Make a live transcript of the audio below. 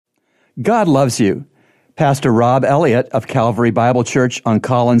God loves you. Pastor Rob Elliott of Calvary Bible Church on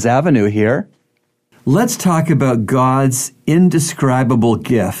Collins Avenue here. Let's talk about God's indescribable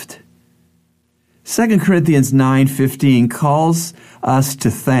gift. 2 Corinthians 9:15 calls us to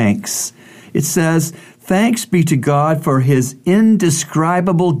thanks. It says, "Thanks be to God for His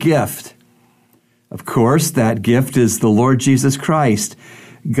indescribable gift." Of course, that gift is the Lord Jesus Christ,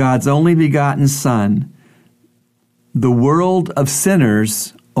 God's only begotten Son, the world of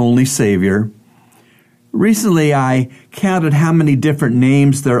sinners' only Savior. Recently, I counted how many different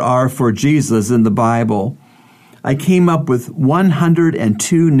names there are for Jesus in the Bible. I came up with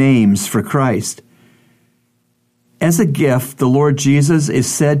 102 names for Christ. As a gift, the Lord Jesus is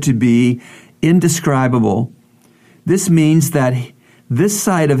said to be indescribable. This means that this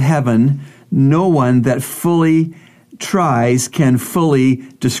side of heaven, no one that fully tries can fully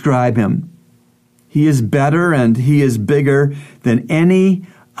describe Him. He is better and He is bigger than any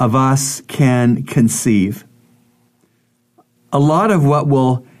of us can conceive. A lot of what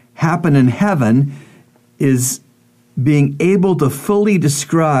will happen in heaven is being able to fully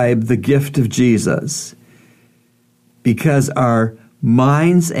describe the gift of Jesus, because our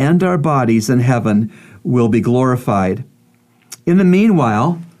minds and our bodies in heaven will be glorified. In the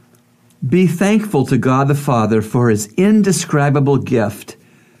meanwhile, be thankful to God the Father for His indescribable gift,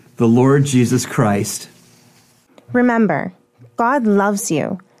 the Lord Jesus Christ. Remember, God loves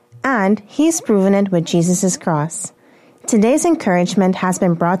you, and He's proven it with Jesus' cross. Today's encouragement has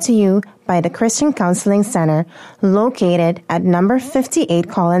been brought to you by the Christian Counseling Center located at number 58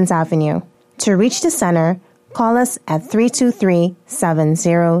 Collins Avenue. To reach the center, call us at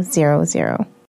 323-7000.